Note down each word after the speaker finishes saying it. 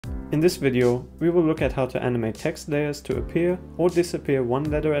In this video, we will look at how to animate text layers to appear or disappear one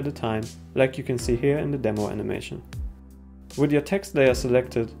letter at a time, like you can see here in the demo animation. With your text layer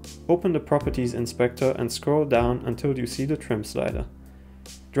selected, open the Properties inspector and scroll down until you see the trim slider.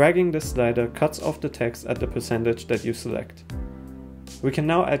 Dragging this slider cuts off the text at the percentage that you select. We can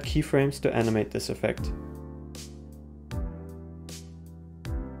now add keyframes to animate this effect.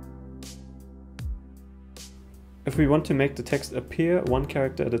 If we want to make the text appear one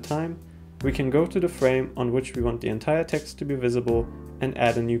character at a time, we can go to the frame on which we want the entire text to be visible and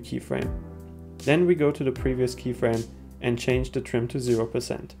add a new keyframe. Then we go to the previous keyframe and change the trim to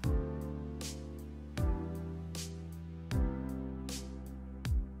 0%.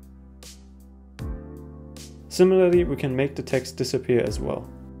 Similarly, we can make the text disappear as well.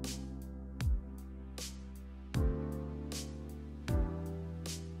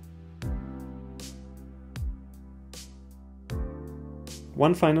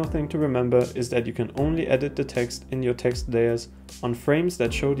 One final thing to remember is that you can only edit the text in your text layers on frames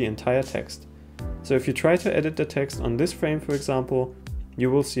that show the entire text. So if you try to edit the text on this frame, for example, you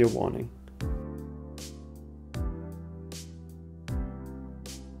will see a warning.